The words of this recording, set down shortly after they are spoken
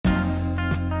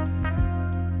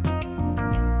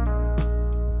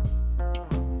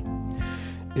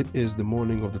It is the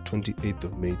morning of the 28th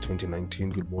of May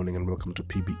 2019. Good morning and welcome to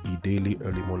PBE Daily,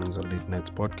 Early Mornings and Late Nights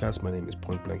podcast. My name is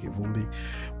Point Blank Ivumbi.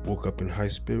 Woke up in high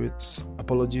spirits.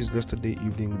 Apologies, yesterday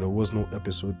evening there was no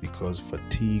episode because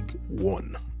fatigue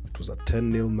won. It was a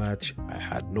 10-0 match. I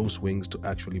had no swings to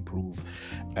actually prove,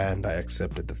 and I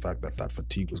accepted the fact that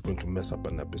fatigue was going to mess up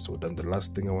an episode. And the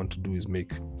last thing I want to do is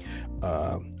make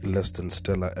a less than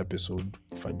stellar episode,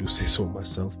 if I do say so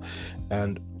myself.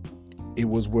 And it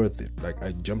was worth it. Like,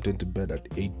 I jumped into bed at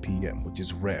 8 p.m., which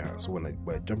is rare. So when I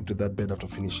jumped into that bed after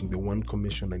finishing the one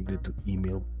commission I did to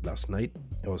email last night,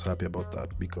 I was happy about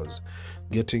that, because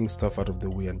getting stuff out of the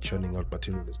way and churning out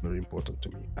material is very important to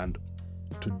me. And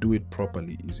to do it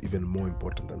properly is even more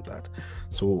important than that.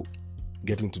 So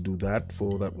getting to do that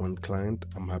for that one client,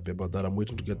 I'm happy about that. I'm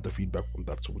waiting to get the feedback from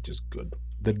that, so which is good.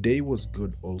 The day was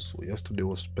good also. Yesterday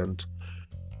was spent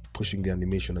pushing the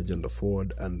animation agenda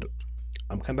forward, and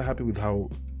I'm kind of happy with how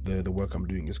the work I'm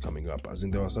doing is coming up. As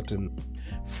in, there are certain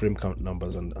frame count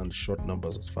numbers and short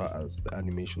numbers as far as the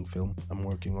animation film I'm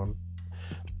working on.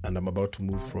 And I'm about to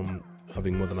move from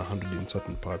having more than 100 in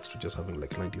certain parts to just having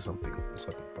like 90 something in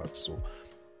certain parts. So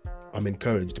I'm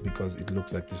encouraged because it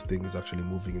looks like this thing is actually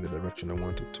moving in the direction I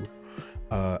want it to.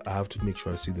 I have to make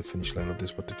sure I see the finish line of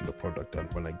this particular product, and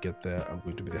when I get there, I'm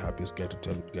going to be the happiest guy to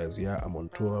tell you guys, yeah, I'm on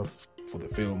tour for the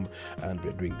film, and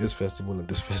we're doing this festival and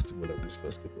this festival and this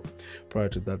festival. Prior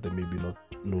to that, there may be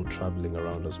no traveling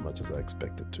around as much as I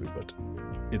expected to, but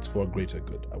it's for greater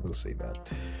good, I will say that.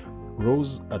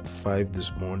 Rose at 5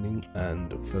 this morning,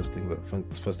 and first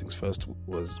things first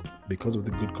was, because of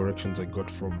the good corrections I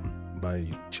got from my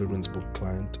children's book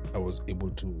client, I was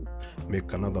able to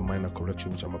make another minor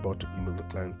correction, which I'm about to email the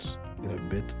client in a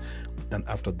bit. And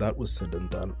after that was said and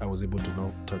done, I was able to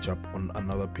now touch up on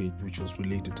another page which was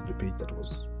related to the page that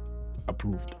was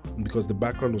approved, because the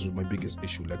background was my biggest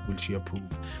issue. Like, will she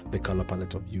approve the color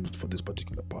palette I've used for this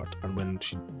particular part? And when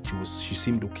she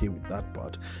seemed okay with that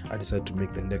part, I decided to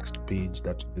make the next page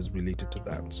that is related to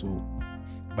that. So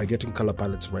by getting color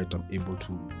palettes right, I'm able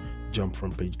to jump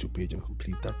from page to page and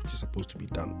complete that which is supposed to be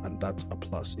done, and that's a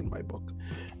plus in my book.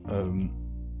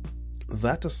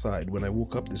 That aside, when I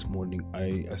woke up this morning,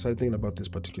 I started thinking about this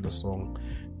particular song.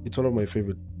 It's one of my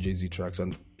favorite Jay-Z tracks,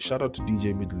 and shout out to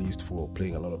DJ Middle East for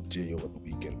playing a lot of Jay over the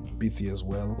weekend. Beatty as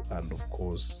well, and of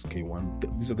course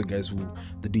K1. These are the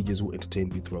DJs who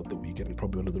entertained me throughout the weekend, and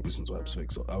probably one of the reasons why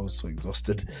I was so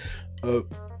exhausted.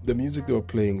 The music they were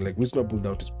playing, like Reasonable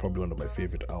Doubt, is probably one of my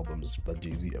favorite albums that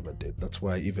Jay-Z ever did. That's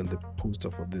why even the poster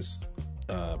for this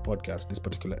podcast, this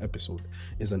particular episode,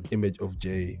 is an image of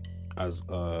Jay as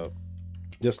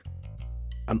just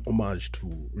an homage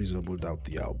to Reasonable Doubt,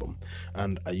 the album.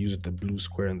 And I used the blue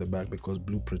square in the back because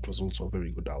Blueprint was also a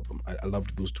very good album. I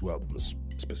loved those two albums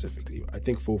specifically. I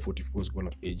think 444 is going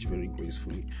to age very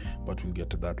gracefully, but we'll get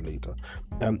to that later.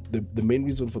 The main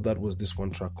reason for that was this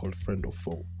one track called Friend or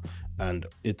Foe, and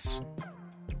it's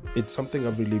something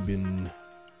I've really been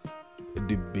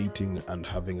debating and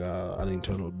having an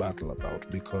internal battle about,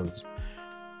 because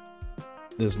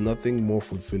there's nothing more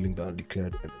fulfilling than a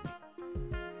declared enemy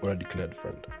or a declared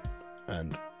friend.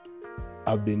 And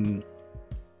I've been,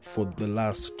 for the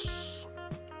last,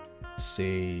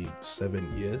 say,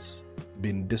 7 years,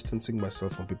 been distancing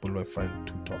myself from people who I find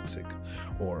too toxic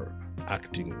or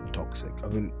acting toxic. I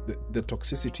mean, the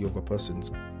toxicity of a person's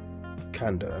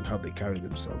candor and how they carry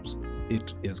themselves,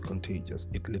 it is contagious.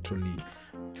 It literally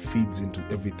feeds into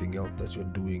everything else that you're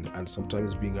doing, and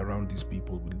sometimes being around these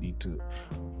people will lead to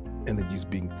energies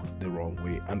being put the wrong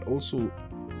way. And also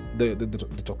the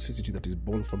toxicity that is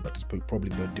born from that is probably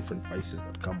the different vices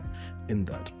that come in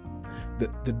that.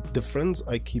 The friends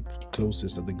I keep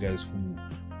closest are the guys who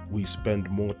we spend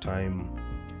more time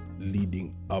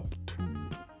leading up to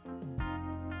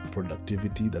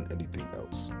productivity than anything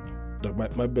else.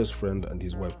 Like my best friend and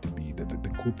his wife to be, the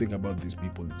cool thing about these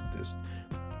people is this: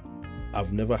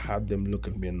 I've never had them look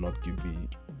at me and not give me,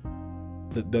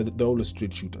 they're all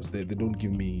straight shooters. They don't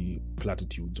give me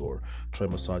platitudes or try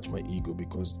to massage my ego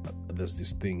because there's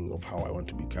this thing of how I want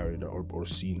to be carried or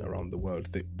seen around the world.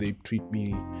 They treat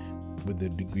me with the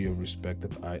degree of respect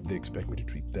that they expect me to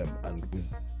treat them. And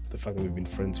with the fact that we've been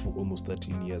friends for almost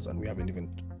 13 years and we haven't even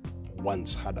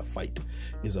once had a fight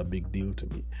is a big deal to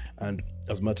me. And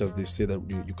as much as they say that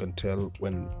you can tell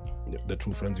when the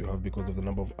true friends you have because of the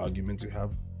number of arguments you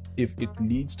have, if it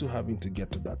leads to having to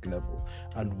get to that level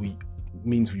and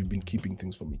means we've been keeping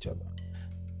things from each other,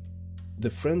 the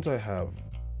friends I have,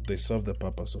 they serve the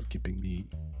purpose of keeping me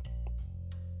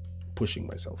pushing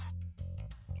myself,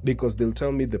 because they'll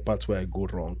tell me the parts where I go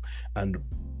wrong, and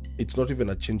it's not even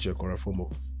a chin check or a form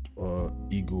of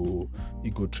ego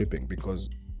tripping, because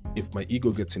if my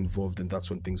ego gets involved, then that's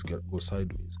when things go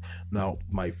sideways. Now,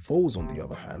 my foes, on the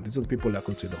other hand, these are the people I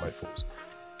consider my foes.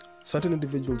 Certain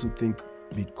individuals who think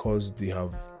because they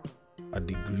have a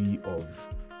degree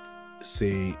of,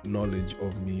 say, knowledge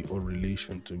of me or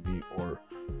relation to me or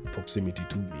proximity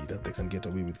to me, that they can get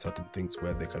away with certain things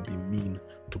where they can be mean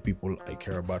to people I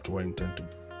care about or I intend to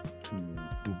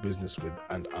do business with,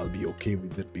 and I'll be okay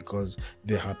with it because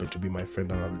they happen to be my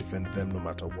friend and I'll defend them no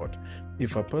matter what.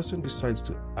 If a person decides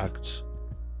to act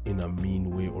in a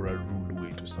mean way or a rude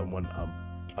way to someone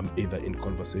I'm either in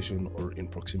conversation or in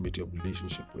proximity of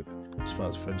relationship with, as far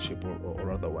as friendship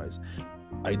or otherwise,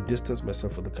 I distance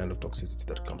myself from the kind of toxicity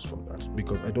that comes from that,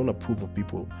 because I don't approve of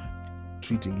people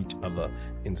treating each other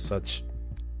in such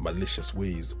malicious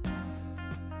ways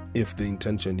if the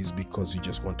intention is because you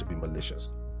just want to be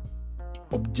malicious.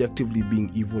 Objectively being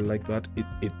evil like that,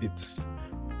 it's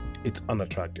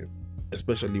unattractive,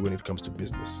 especially when it comes to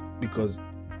business, because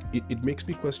it makes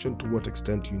me question to what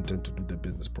extent you intend to do the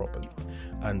business properly.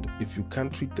 And if you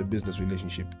can't treat the business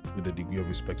relationship with the degree of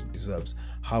respect it deserves,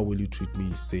 how will you treat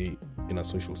me, say, in a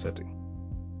social setting?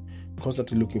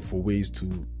 Constantly looking for ways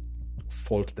to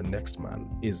fault the next man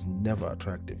is never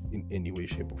attractive in any way,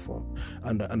 shape, or form.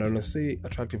 And when I say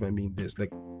attractive, I mean this,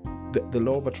 like, the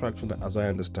law of attraction, as I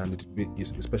understand it,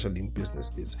 is, especially in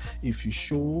business, is if you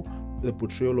show the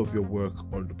portrayal of your work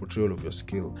or the portrayal of your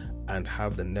skill and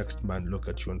have the next man look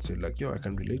at you and say, like, yo, I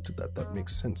can relate to that. That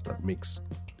makes sense. That makes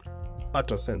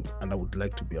utter sense. And I would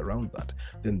like to be around that.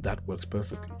 Then that works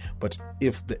perfectly. But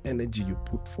if the energy you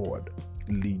put forward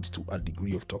leads to a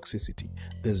degree of toxicity,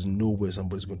 there's no way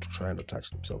somebody's going to try and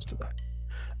attach themselves to that.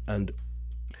 And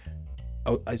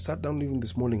I sat down even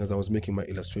this morning as I was making my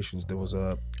illustrations. I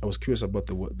was curious about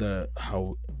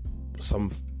how some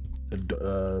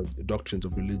doctrines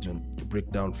of religion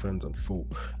break down friends and foe,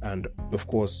 and of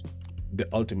course, the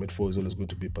ultimate foe is always going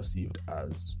to be perceived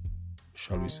as,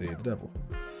 shall we say, the devil.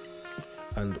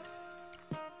 And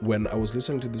when I was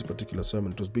listening to this particular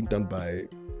sermon, it was being done by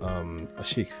a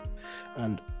sheikh,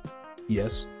 and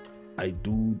yes, I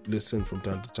do listen from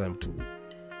time to time to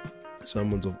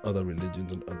sermons of other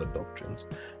religions and other doctrines,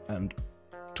 and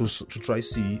to try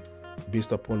see,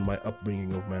 based upon my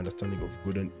upbringing, of my understanding of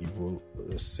good and evil,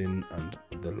 sin and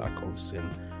the lack of sin,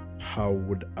 how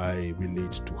would I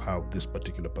relate to how this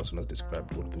particular person has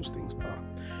described what those things are.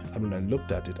 And when I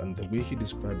looked at it, and the way he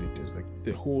described it is like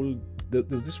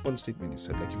there's this one statement he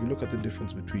said, like, if you look at the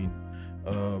difference between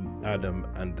Adam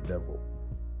and the devil,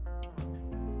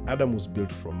 Adam was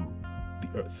built from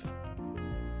the earth.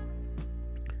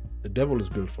 The devil is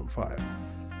built from fire.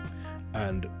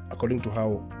 And according to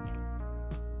how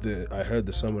I heard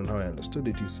the sermon, how I understood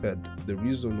it, he said the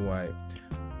reason why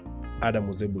Adam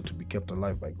was able to be kept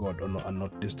alive by God and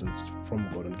not distanced from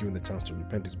God and given the chance to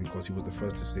repent is because he was the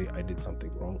first to say, I did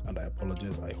something wrong and I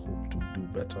apologize. I hope to do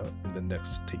better in the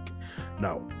next take.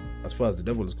 Now, as far as the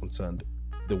devil is concerned,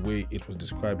 the way it was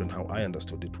described and how I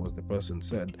understood it was, the person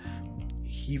said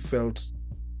he felt,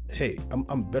 hey,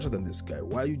 I'm better than this guy.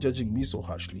 Why are you judging me so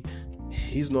harshly?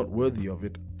 He's not worthy of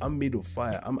it. I'm made of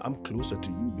fire. I'm closer to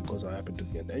you because I happen to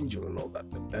be an angel and all that.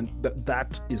 And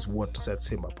that is what sets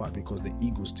him apart, because the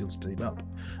ego still stayed up.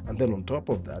 And then on top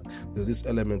of that, there's this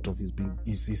element of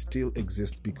he still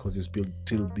exists because he's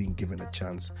still being given a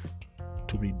chance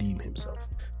to redeem himself.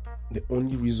 The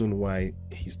only reason why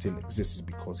he still exists is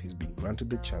because he's been granted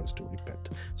the chance to repent.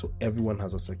 So everyone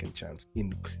has a second chance,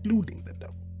 including the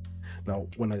devil. Now,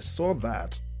 when I saw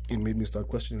that, it made me start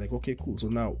questioning, like, okay, cool. So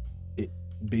now,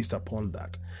 based upon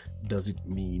that, does it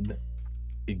mean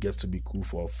it gets to be cool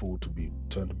for a foe to be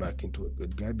turned back into a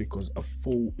good guy? Because a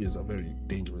foe is a very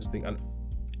dangerous thing. And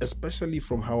especially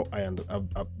from how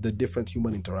the different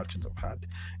human interactions I've had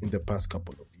in the past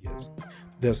couple of years,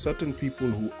 there are certain people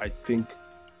who I think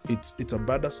it's a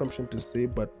bad assumption to say,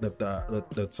 but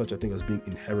that such a thing as being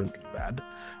inherently bad.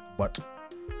 But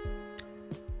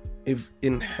if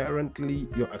inherently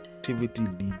your activity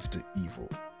leads to evil,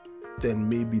 then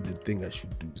maybe the thing I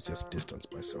should do is just distance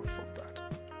myself from that.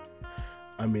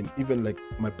 I mean, even like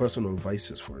my personal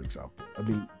vices, for example. I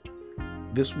mean,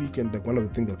 this weekend, like, one of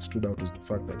the things that stood out was the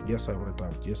fact that, yes, I went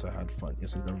out, yes, I had fun,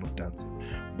 yes, I did a lot of dancing.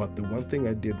 But the one thing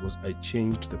I did was I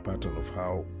changed the pattern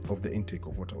of the intake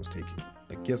of what I was taking.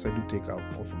 Like, yes, I do take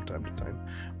alcohol from time to time,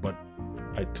 but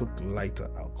I took lighter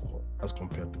alcohol as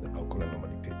compared to the alcohol I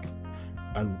normally take.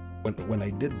 And when I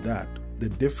did that, the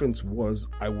difference was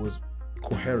I was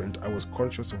coherent. I was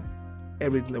conscious of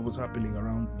everything that was happening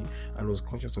around me and was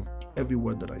conscious of every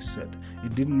word that I said.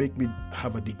 It didn't make me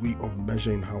have a degree of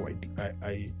measure in how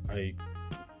I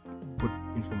put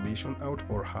information out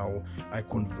or how I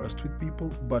conversed with people,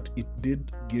 but it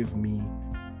did give me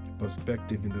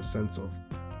perspective in the sense of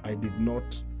I did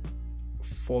not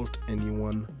fault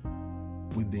anyone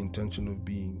with the intention of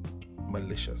being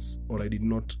malicious, or I did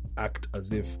not act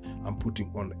as if I'm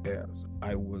putting on airs.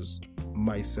 I was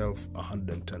myself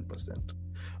 110%.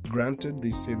 Granted, they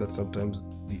say that sometimes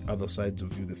the other sides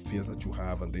of you, the fears that you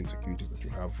have and the insecurities that you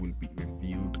have, will be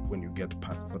revealed when you get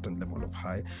past a certain level of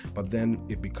high, but then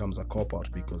it becomes a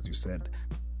cop-out because you said,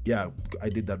 yeah, I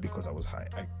did that because I was high.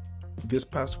 This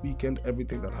past weekend,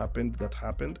 everything that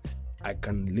happened, I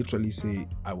can literally say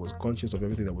I was conscious of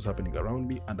everything that was happening around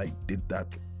me, and I did that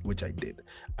which I did,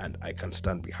 and I can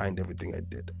stand behind everything I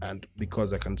did. And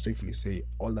because I can safely say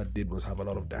all that did was have a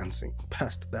lot of dancing,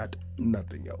 past that,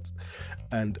 nothing else.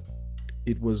 And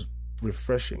it was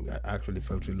refreshing. I actually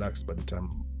felt relaxed by the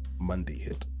time Monday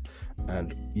hit.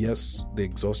 And yes, the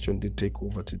exhaustion did take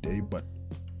over today, but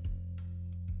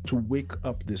to wake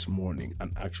up this morning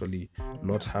and actually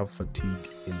not have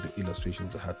fatigue in the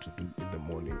illustrations I had to do in the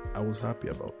morning, I was happy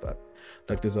about that.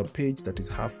 Like, there's a page that is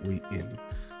halfway in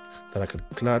that I could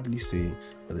gladly say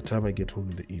by the time I get home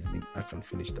in the evening, I can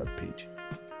finish that page.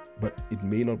 But it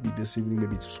may not be this evening,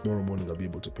 maybe it's tomorrow morning I'll be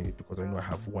able to paint it, because I know I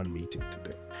have one meeting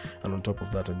today. And on top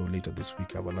of that, I know later this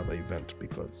week I have another event,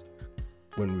 because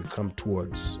when we come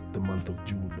towards the month of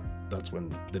June, that's when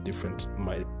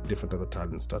my different other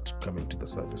talents start coming to the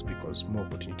surface, because more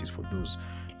opportunities for those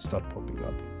start popping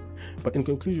up. But in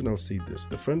conclusion, I'll say this: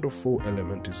 the friend or foe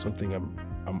element is something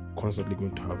I'm constantly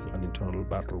going to have an internal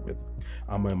battle with.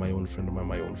 Am I my own friend? Am I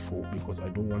my own foe? Because I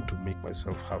don't want to make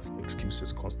myself have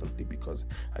excuses constantly because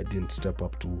I didn't step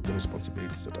up to the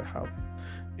responsibilities that I have.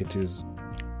 It is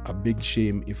a big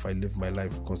shame if I live my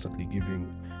life constantly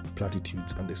giving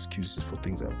platitudes and excuses for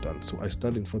things I've done. So I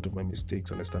stand in front of my mistakes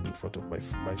and I stand in front of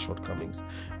my shortcomings,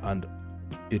 and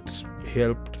it's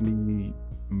helped me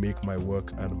make my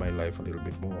work and my life a little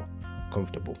bit more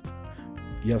comfortable.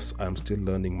 Yes, I'm still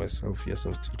learning myself. Yes,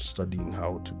 I'm still studying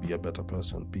how to be a better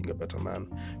person, being a better man,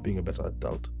 being a better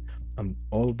adult. And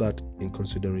all that in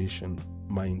consideration,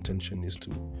 my intention is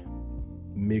to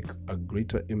make a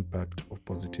greater impact of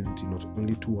positivity, not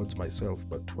only towards myself,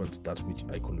 but towards that which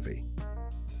I convey.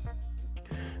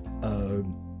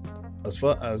 As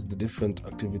far as the different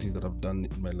activities that I've done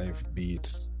in my life, be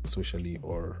it socially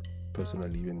or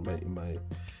personally, in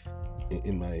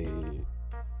my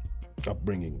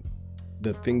upbringing,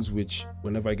 the things which,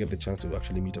 whenever I get the chance to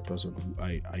actually meet a person who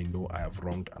I know I have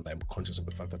wronged, and I'm conscious of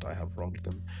the fact that I have wronged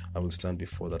them, I will stand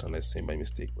before that and I say my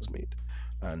mistake was made.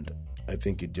 And I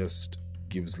think it just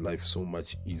gives life so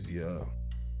much easier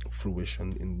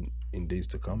fruition in days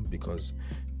to come, because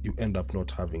you end up not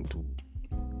having to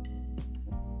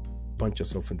punch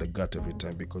yourself in the gut every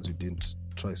time because you didn't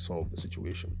try solve the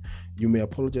situation. You may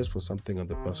apologize for something and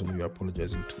the person you're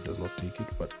apologizing to does not take it,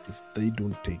 but if they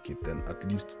don't take it, then at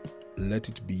least let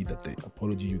it be that the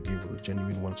apology you gave was a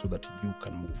genuine one, so that you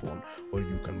can move on or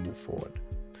you can move forward.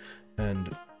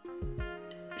 And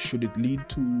should it lead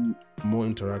to more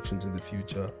interactions in the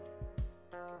future,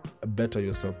 better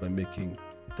yourself by making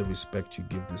the respect you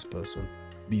give this person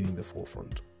be in the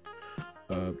forefront.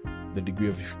 The degree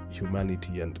of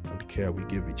humanity and care we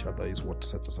give each other is what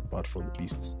sets us apart from the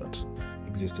beasts that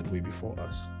existed way before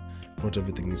us. Not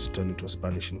everything needs to turn into a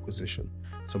Spanish Inquisition.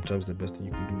 Sometimes the best thing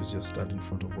you can do is just stand in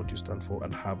front of what you stand for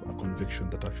and have a conviction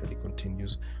that actually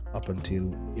continues up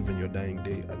until even your dying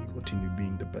day, and you continue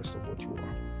being the best of what you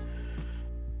are.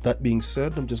 That being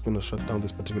said, I'm just going to shut down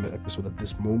this particular episode at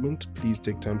this moment. Please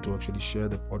take time to actually share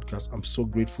the podcast. I'm so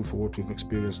grateful for what we've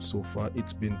experienced so far.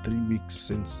 It's been 3 weeks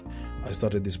since I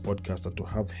started this podcast, and to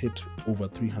have hit over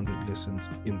 300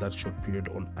 listens in that short period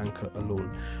on Anchor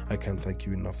alone, I can't thank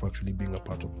you enough for actually being a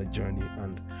part of my journey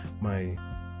and my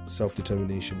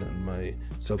self-determination and my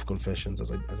self-confessions as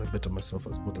I better myself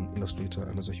as both an illustrator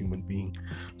and as a human being.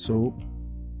 So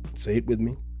say it with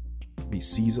me: be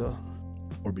Caesar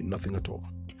or be nothing at all.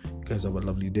 You guys have a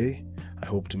lovely day. I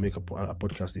hope to make a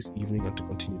podcast this evening and to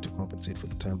continue to compensate for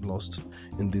the time lost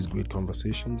in these great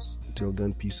conversations. Until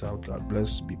then, peace out. God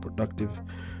bless. Be productive.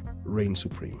 Reign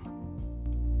supreme.